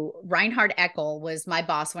classes. So Reinhard Eckel was my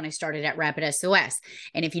boss when I started at Rapid SOS.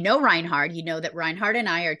 And if you know Reinhard, you know that Reinhard and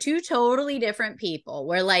I are two totally different people.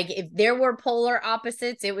 We're like, if there were polar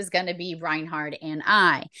opposites, it was going to be Reinhard and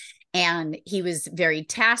I. And he was very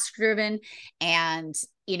task driven. And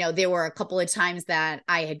there were a couple of times that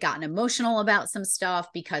I had gotten emotional about some stuff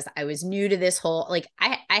because I was new to this whole, like,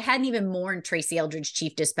 I hadn't even mourned Tracy Eldridge,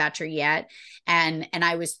 chief dispatcher, yet. And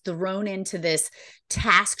I was thrown into this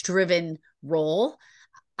task driven role.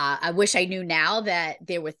 I wish I knew now that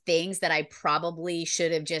there were things that I probably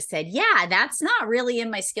should have just said, yeah, that's not really in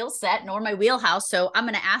my skill set nor my wheelhouse. So I'm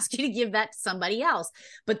going to ask you to give that to somebody else.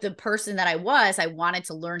 But the person that I wanted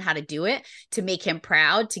to learn how to do it, to make him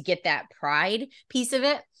proud, to get that pride piece of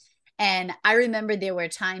it. And I remember there were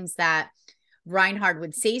times that Reinhard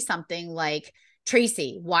would say something like,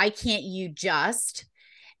 Tracy, why can't you just?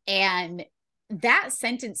 And that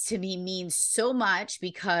sentence to me means so much,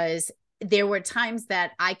 because there were times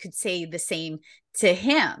that I could say the same to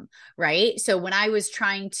him, right? So when I was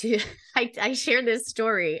trying to, I shared this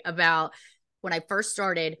story about when I first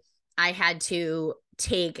started, I had to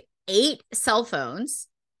take 8 cell phones.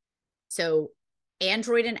 So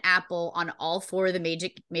Android and Apple on all 4 of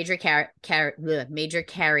the major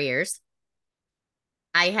carriers.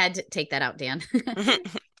 I had to take that out, Dan.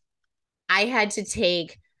 I had to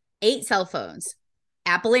take 8 cell phones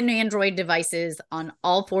Apple and Android devices on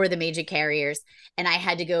all four of the major carriers. And I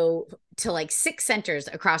had to go to like 6 centers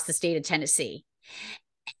across the state of Tennessee.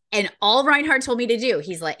 And all Reinhardt told me to do,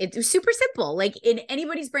 he's like, it's super simple. Like in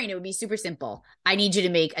anybody's brain, it would be super simple. I need you to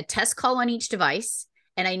make a test call on each device,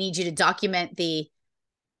 and I need you to document the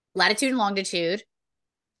latitude and longitude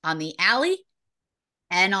on the alley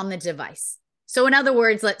and on the device. So in other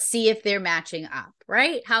words, let's see if they're matching up,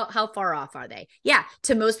 right? How far off are they? Yeah,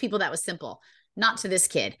 to most people that was simple. Not to this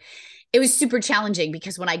kid. It was super challenging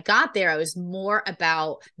because when I got there, I was more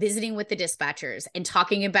about visiting with the dispatchers and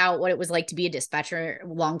talking about what it was like to be a dispatcher a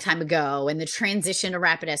long time ago and the transition to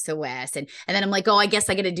Rapid SOS. And then I'm like, oh, I guess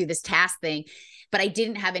I got to do this task thing. But I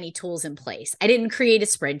didn't have any tools in place. I didn't create a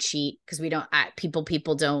spreadsheet because we don't,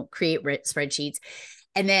 people don't create spreadsheets.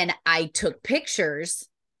 And then I took pictures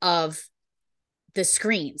of the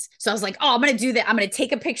screens. So I was like, oh, I'm going to do that. I'm going to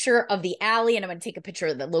take a picture of the alley and I'm going to take a picture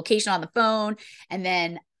of the location on the phone. And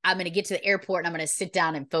then I'm going to get to the airport and I'm going to sit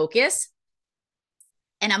down and focus.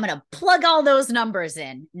 And I'm going to plug all those numbers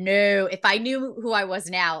in. No, if I knew who I was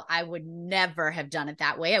now, I would never have done it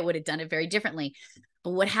that way. I would have done it very differently.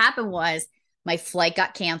 But what happened was my flight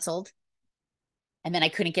got canceled and then I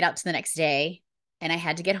couldn't get out to the next day and I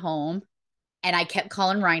had to get home. And I kept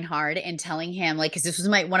calling Reinhard and telling him, like, because this was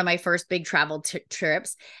one of my first big travel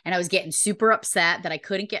trips. And I was getting super upset that I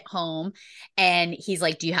couldn't get home. And he's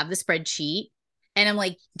like, do you have the spreadsheet? And I'm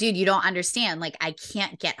like, dude, you don't understand. Like, I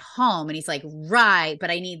can't get home. And he's like, right,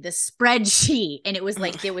 but I need the spreadsheet. And it was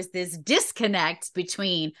like, there was this disconnect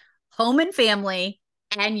between home and family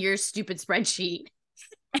and your stupid spreadsheet.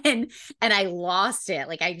 And I lost it.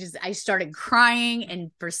 Like, I started crying.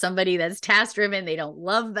 And for somebody that's task driven, they don't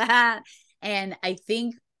love that. And I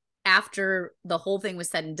think after the whole thing was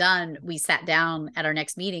said and done, we sat down at our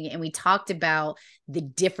next meeting and we talked about the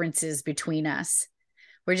differences between us.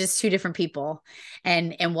 We're just two different people.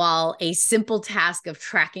 And while a simple task of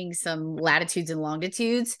tracking some latitudes and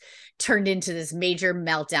longitudes turned into this major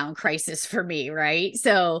meltdown crisis for me, right?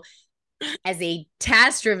 So as a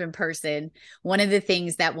task-driven person, one of the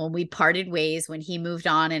things that when we parted ways, when he moved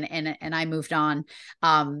on and I moved on,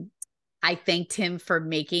 I thanked him for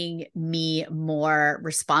making me more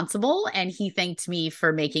responsible, and he thanked me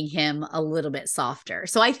for making him a little bit softer.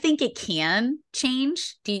 So I think it can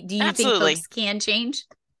change. Do you Absolutely. think folks can change?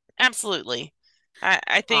 Absolutely.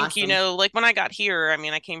 I think, Awesome. like when I got here, I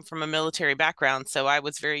mean, I came from a military background, so I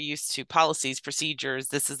was very used to policies, procedures.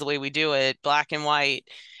 This is the way we do it, black and white.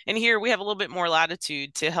 And here we have a little bit more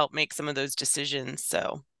latitude to help make some of those decisions.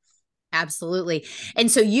 So, Absolutely.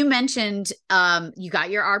 And so you mentioned you got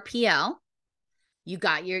your RPL,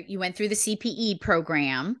 you went through the CPE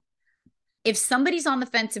program. If somebody's on the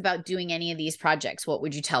fence about doing any of these projects, what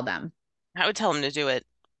would you tell them? I would tell them to do it.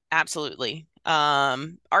 Absolutely.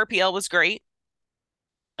 RPL was great.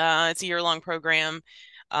 It's a year-long program.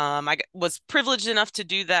 Was privileged enough to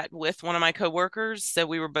do that with one of my coworkers, so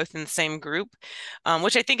we were both in the same group,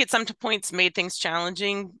 which I think at some points made things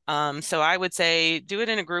challenging. So I would say do it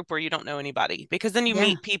in a group where you don't know anybody, because then you Yeah,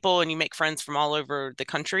 meet people and you make friends from all over the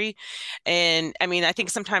country. And I mean, I think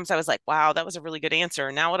sometimes I was like, wow, that was a really good answer.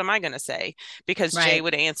 Now what am I going to say? Because Jay right.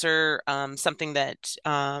 would answer something that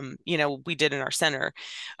we did in our center.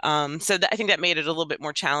 So I think that made it a little bit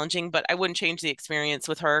more challenging, but I wouldn't change the experience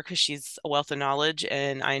with her because she's a wealth of knowledge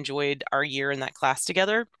and I enjoyed our year in that class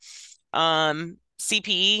together.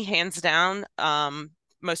 CPE, hands down,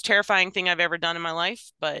 most terrifying thing I've ever done in my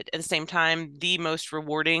life, but at the same time, the most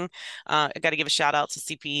rewarding. I got to give a shout out to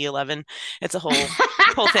CPE 11. It's a whole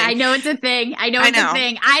thing. I know it's a thing. I know I it's a know.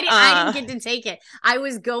 thing. I didn't Uh, get to take it. I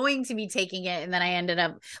was going to be taking it, and then I ended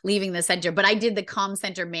up leaving the center. But I did the comm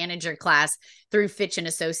center manager class through Fitch and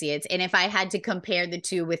Associates. And if I had to compare the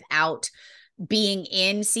two without being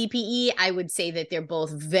in CPE, I would say that they're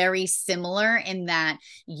both very similar in that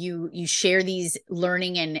you share these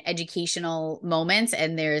learning and educational moments,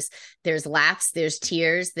 and there's laughs, there's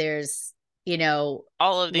tears, there's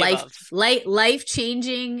all of the life above. life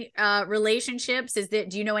changing relationships.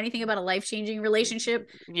 Do you know anything about a life changing relationship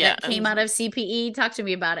Yeah. that came out of CPE? Talk to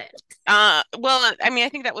me about it. Well, I mean, I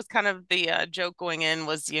think that was kind of the joke going in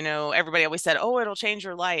was, everybody always said, oh, it'll change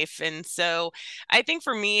your life. And so I think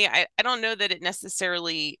for me, I don't know that it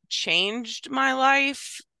necessarily changed my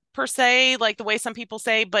life per se, like the way some people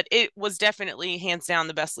say, but it was definitely hands down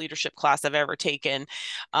the best leadership class I've ever taken.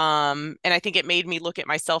 And I think it made me look at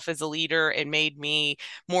myself as a leader. It made me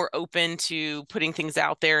more open to putting things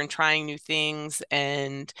out there and trying new things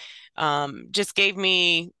and just gave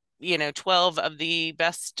me 12 of the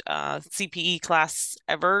best CPE class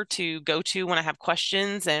ever to go to when I have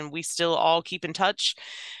questions, and we still all keep in touch.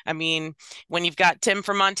 I mean, when you've got Tim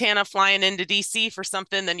from Montana flying into DC for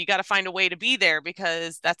something, then you got to find a way to be there,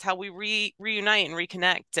 because that's how we reunite and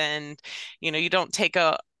reconnect. And you don't take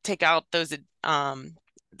out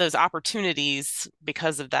those opportunities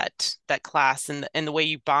because of that class, and the way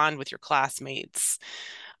you bond with your classmates.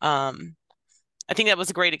 Um, I think that was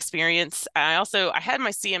a great experience. I had my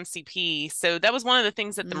CMCP. So that was one of the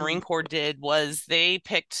things that the Marine Corps did, was they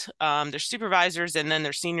picked their supervisors and then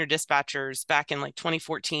their senior dispatchers back in like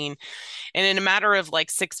 2014. And in a matter of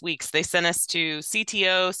like 6 weeks, they sent us to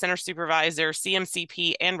CTO, center supervisor,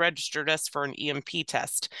 CMCP, and registered us for an EMP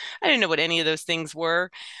test. I didn't know what any of those things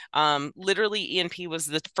were. Literally, EMP was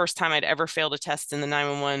the first time I'd ever failed a test in the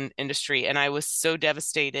 911 industry. And I was so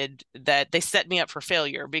devastated that they set me up for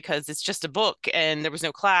failure, because it's just a book and there was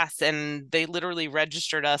no class. And they literally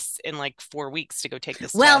registered us in like 4 weeks to go take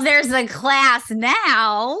this Well, test. there's a class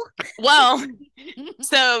now. Well,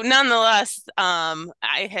 so nonetheless, I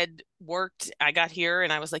got here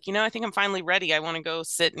and I was like, I think I'm finally ready. I want to go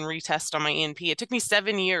sit and retest on my ENP. It took me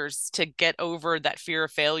 7 years to get over that fear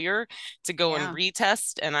of failure, to go and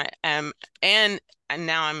retest. And I am, and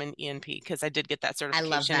now I'm an ENP because I did get that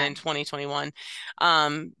certification in 2021.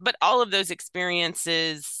 But all of those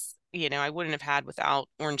experiences, I wouldn't have had without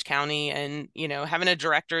Orange County, and, having a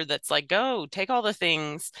director that's like, go take all the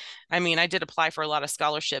things. I mean, I did apply for a lot of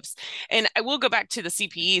scholarships, and I will go back to the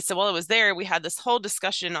CPE. So while I was there, we had this whole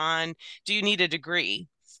discussion on, do you need a degree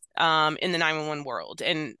in the 911 world,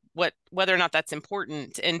 and whether or not that's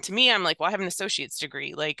important. And to me, I'm like, well, I have an associate's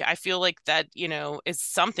degree. Like, I feel like that, is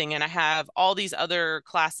something. And I have all these other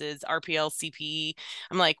classes, RPL, CPE.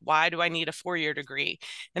 I'm like, why do I need a 4-year degree?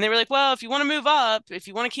 And they were like, well, if you want to move up, if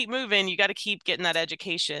you want to keep moving, you got to keep getting that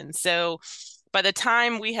education. So by the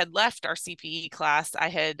time we had left our CPE class, I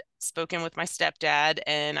had spoken with my stepdad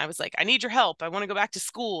and I was like, I need your help. I want to go back to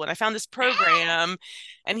school. And I found this program.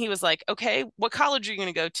 And he was like, okay, what college are you going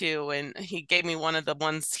to go to? And he gave me one of the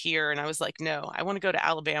ones here. And I was like, no, I want to go to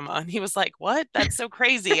Alabama. And he was like, what? That's so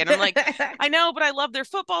crazy. And I'm like, I know, but I love their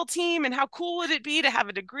football team. And how cool would it be to have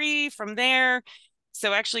a degree from there?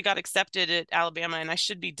 So I actually got accepted at Alabama, and I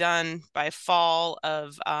should be done by fall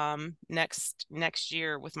of next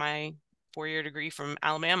year with my 4-year degree from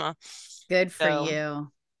Alabama. Good for you.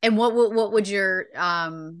 And what would your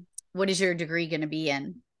what is your degree going to be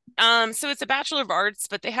in? So it's a Bachelor of Arts,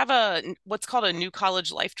 but they have what's called a New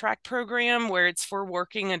College Life Track program, where it's for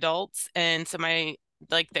working adults. And so I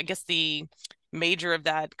guess the major of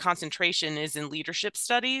that concentration is in leadership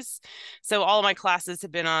studies. So all of my classes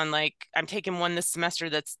have been on, like, I'm taking one this semester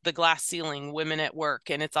that's the glass ceiling, women at work,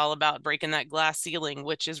 and it's all about breaking that glass ceiling,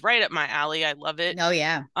 which is right up my alley. I love it. Oh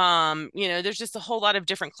yeah. There's just a whole lot of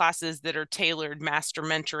different classes that are tailored: master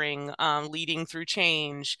mentoring, leading through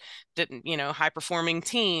change, that, high performing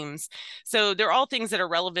teams. So they're all things that are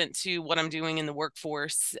relevant to what I'm doing in the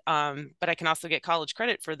workforce. But I can also get college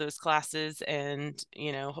credit for those classes, and,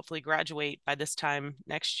 hopefully graduate by this time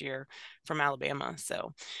next year from Alabama.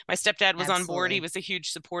 So my stepdad was on board. He was a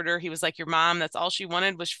huge supporter. He was like, your mom, that's all she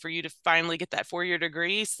wanted, was for you to finally get that 4-year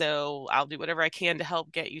degree. So I'll do whatever I can to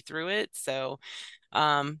help get you through it. So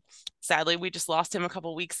sadly, we just lost him a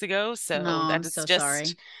couple weeks ago. So I'm so sorry.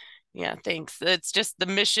 Yeah, thanks. It's just the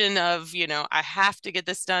mission of, I have to get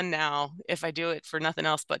this done now, if I do it for nothing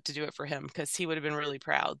else but to do it for him, because he would have been really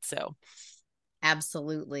proud. So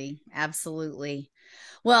absolutely.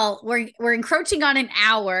 Well, we're encroaching on an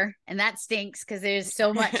hour, and that stinks because there's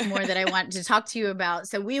so much more that I want to talk to you about.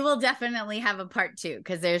 So we will definitely have a part 2,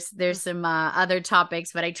 because there's some other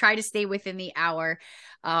topics, but I try to stay within the hour.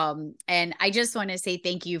 And I just want to say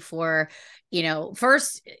thank you for,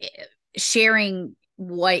 first sharing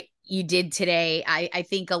what you did today. I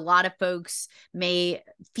think a lot of folks may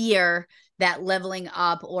fear that leveling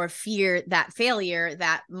up, or fear that failure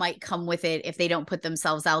that might come with it if they don't put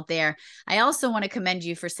themselves out there. I also want to commend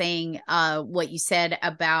you for saying what you said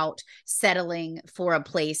about settling for a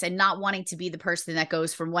place and not wanting to be the person that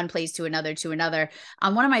goes from one place to another to another.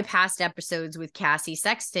 On one of my past episodes with Cassie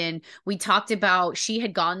Sexton, we talked about she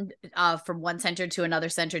had gone from one center to another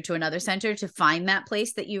center to another center to find that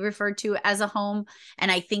place that you referred to as a home.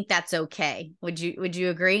 And I think that's okay. Would you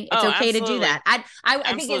agree? It's okay absolutely. to do that.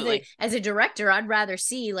 I think as a director, I'd rather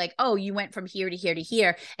see, like, oh, you went from here to here to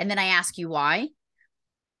here, and then I ask you why.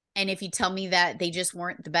 And if you tell me that they just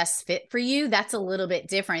weren't the best fit for you, that's a little bit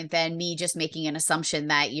different than me just making an assumption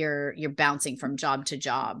that you're bouncing from job to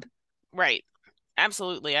job. Right.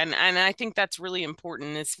 Absolutely. And I think that's really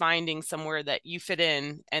important is finding somewhere that you fit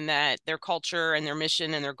in and that their culture and their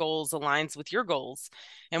mission and their goals aligns with your goals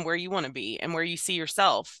and where you want to be and where you see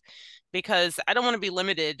yourself. Because I don't want to be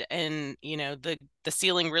limited and, the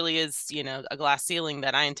ceiling really is, a glass ceiling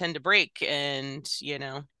that I intend to break. And,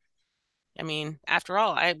 I mean, after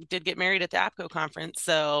all, I did get married at the APCO conference.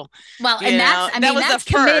 So, Well, and that was the that's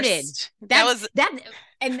committed. first. That That's was that.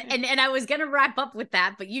 And I was going to wrap up with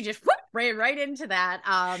that, but you just ran right into that.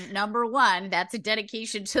 Number one, that's a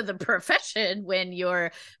dedication to the profession when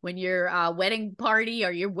your wedding party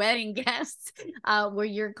or your wedding guests were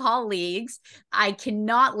your colleagues. I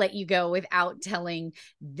cannot let you go without telling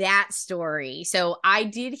that story. So I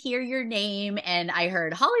did hear your name and I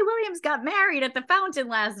heard Holly Williams got married at the fountain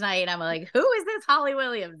last night. And I'm like, who is this Holly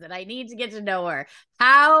Williams? And I need to get to know her.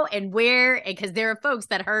 How and where? Because there are folks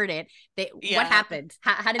that heard it. What happened?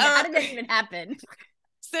 How did that even happen?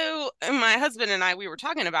 So my husband and I, we were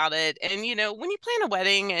talking about it. And, when you plan a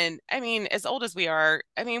wedding and I mean, as old as we are,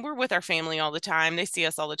 I mean, we're with our family all the time. They see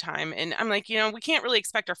us all the time. And I'm like, we can't really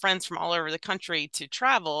expect our friends from all over the country to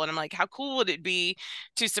travel. And I'm like, how cool would it be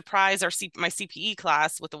to surprise my CPE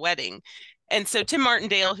class with a wedding? And so Tim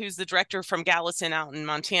Martindale, who's the director from Gallatin out in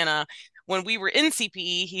Montana, when we were in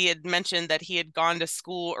CPE, he had mentioned that he had gone to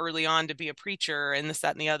school early on to be a preacher and this,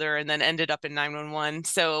 that, and the other, and then ended up in 911.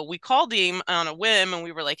 So we called him on a whim and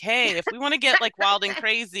we were like, hey, if we want to get like wild and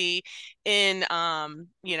crazy in, at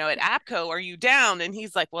APCO, are you down? And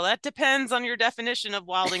he's like, well, that depends on your definition of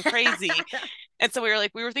wild and crazy. And so we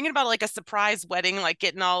were thinking about like a surprise wedding, like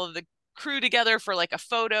getting all of the crew together for like a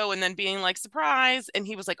photo and then being like surprise, and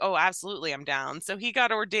he was like, oh, absolutely, I'm down. So he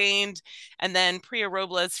got ordained. And then Priya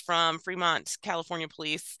Robles from Fremont, California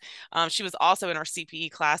Police, she was also in our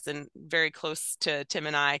CPE class and very close to Tim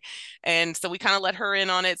and I, and so we kind of let her in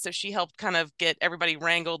on it. So she helped kind of get everybody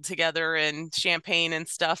wrangled together and champagne and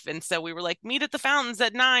stuff. And so we were like, meet at the fountains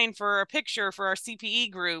at 9 for a picture for our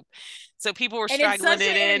CPE group. So people were straggling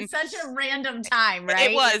it in. It's such a random time,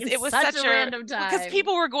 right? It was such a random time because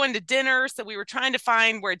people were going to dinner. So we were trying to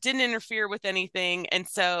find where it didn't interfere with anything. And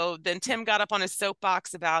so then Tim got up on his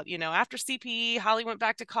soapbox about, after CPE, Holly went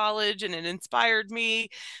back to college and it inspired me.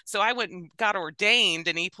 So I went and got ordained,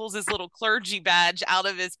 and he pulls his little clergy badge out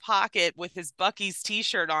of his pocket with his Buc-ee's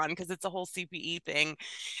t-shirt on because it's a whole CPE thing.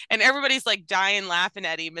 And everybody's like dying laughing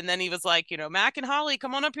at him. And then he was like, Mac and Holly,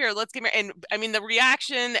 come on up here. Let's get married. And I mean, the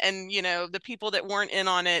reaction and, the people that weren't in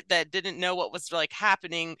on it, that didn't know what was like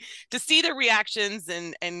happening, to see their reactions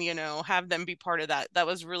and, have them be part of that. That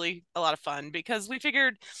was really a lot of fun because we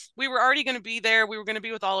figured we were already going to be there. We were going to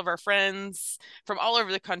be with all of our friends from all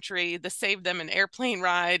over the country. This saved them an airplane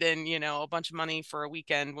ride and, a bunch of money for a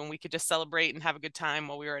weekend when we could just celebrate and have a good time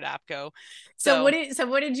while we were at APCO. So what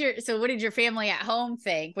did your family at home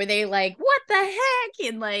think? Were they like, what the heck?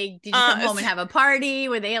 And like, did you come home and have a party?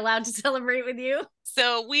 Were they allowed to celebrate with you?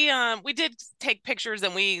 So we did take pictures,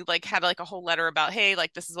 and we like had like a whole letter about, hey,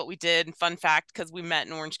 like this is what we did. And fun fact, because we met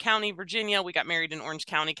in Orange County, Virginia, we got married in Orange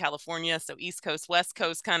County, California. So East Coast, West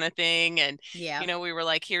Coast kind of thing. And, we were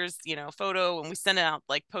like, here's, a photo, and we sent out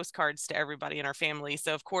like postcards to everybody in our family.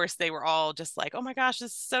 So of course they were all just like, oh my gosh,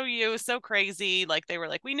 this is so crazy. Like they were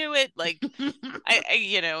like, we knew it. Like,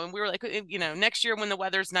 and we were like, next year when the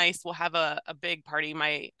weather's nice, we'll have a big party.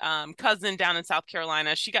 My cousin down in South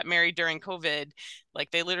Carolina, she got married during COVID.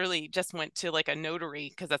 Like they literally just went to like a notary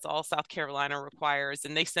because that's all South Carolina requires.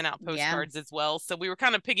 And they sent out postcards as well. So we were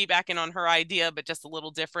kind of piggybacking on her idea, but just a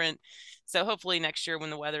little different. So hopefully next year when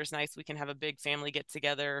the weather's nice, we can have a big family get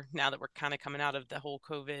together now that we're kind of coming out of the whole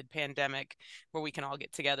COVID pandemic where we can all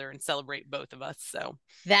get together and celebrate both of us. So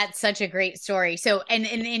that's such a great story. So, and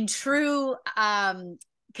in true,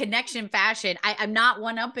 connection fashion, I'm not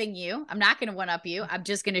one-upping you. I'm not going to one-up you. I'm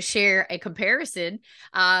just going to share a comparison.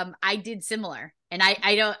 I did similar. And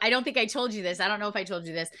I don't think I told you this. I don't know if I told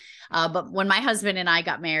you this. But when my husband and I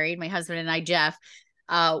got married, my husband and I, Jeff,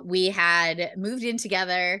 we had moved in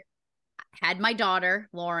together, had my daughter,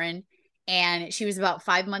 Lauren, and she was about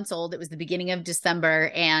 5 months old. It was the beginning of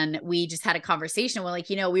December. And we just had a conversation. We're like,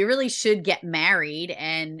 we really should get married.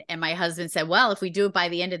 And my husband said, well, if we do it by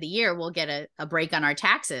the end of the year, we'll get a break on our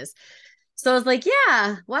taxes. So I was like,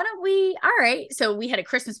 yeah, why don't we? All right. So we had a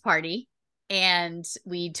Christmas party. And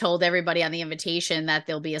we told everybody on the invitation that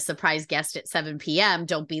there'll be a surprise guest at 7 p.m.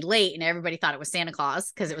 Don't be late. And everybody thought it was Santa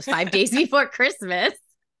Claus because it was 5 days before Christmas.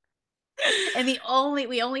 And we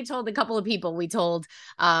only told a couple of people. We told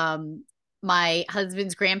my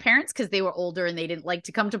husband's grandparents because they were older and they didn't like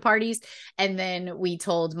to come to parties. And then we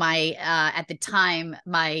told my, at the time,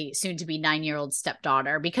 my soon to be 9-year-old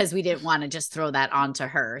stepdaughter, because we didn't want to just throw that onto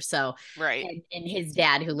her. So, right. And his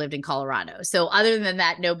dad who lived in Colorado. So other than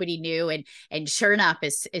that, nobody knew. And sure enough,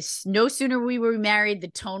 is no sooner we were married, the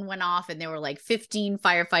tone went off and there were like 15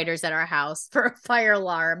 firefighters at our house for a fire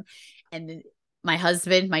alarm. And then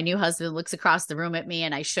my new husband looks across the room at me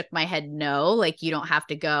and I shook my head. No, like, you don't have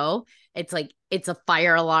to go. It's like, it's a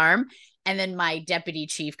fire alarm. And then my deputy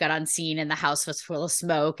chief got on scene and the house was full of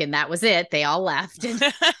smoke and that was it. They all left.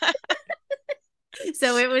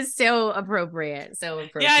 So it was so appropriate.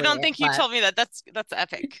 Yeah, I don't think you told me that. That's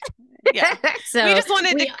epic. Yeah. So we just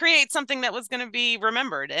wanted to create something that was going to be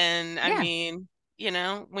remembered. And I mean, you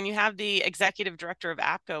know, when you have the executive director of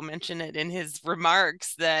APCO mention it in his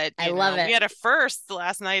remarks that I love it. We had a first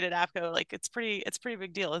last night at APCO, like it's pretty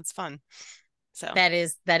big deal. It's fun. So that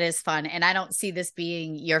is fun. And I don't see this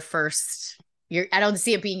being your first. I don't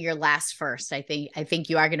see it being your last first. I think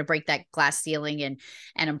you are going to break that glass ceiling, and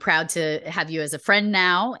I'm proud to have you as a friend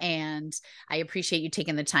now. And I appreciate you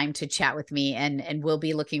taking the time to chat with me, and we'll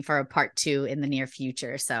be looking for a part 2 in the near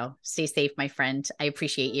future. So stay safe, my friend. I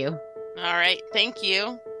appreciate you. All right. Thank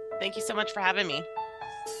you. Thank you so much for having me.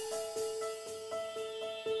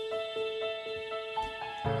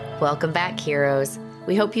 Welcome back, heroes.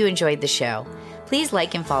 We hope you enjoyed the show. Please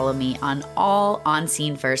like and follow me on all On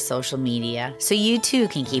Scene First social media so you too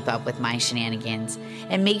can keep up with my shenanigans.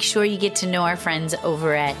 And make sure you get to know our friends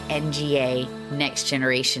over at NGA, Next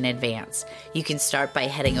Generation Advance. You can start by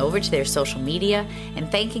heading over to their social media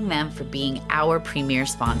and thanking them for being our premier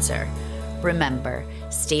sponsor. Remember,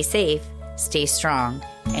 stay safe, stay strong,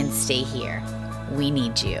 and stay here. We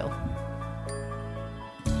need you.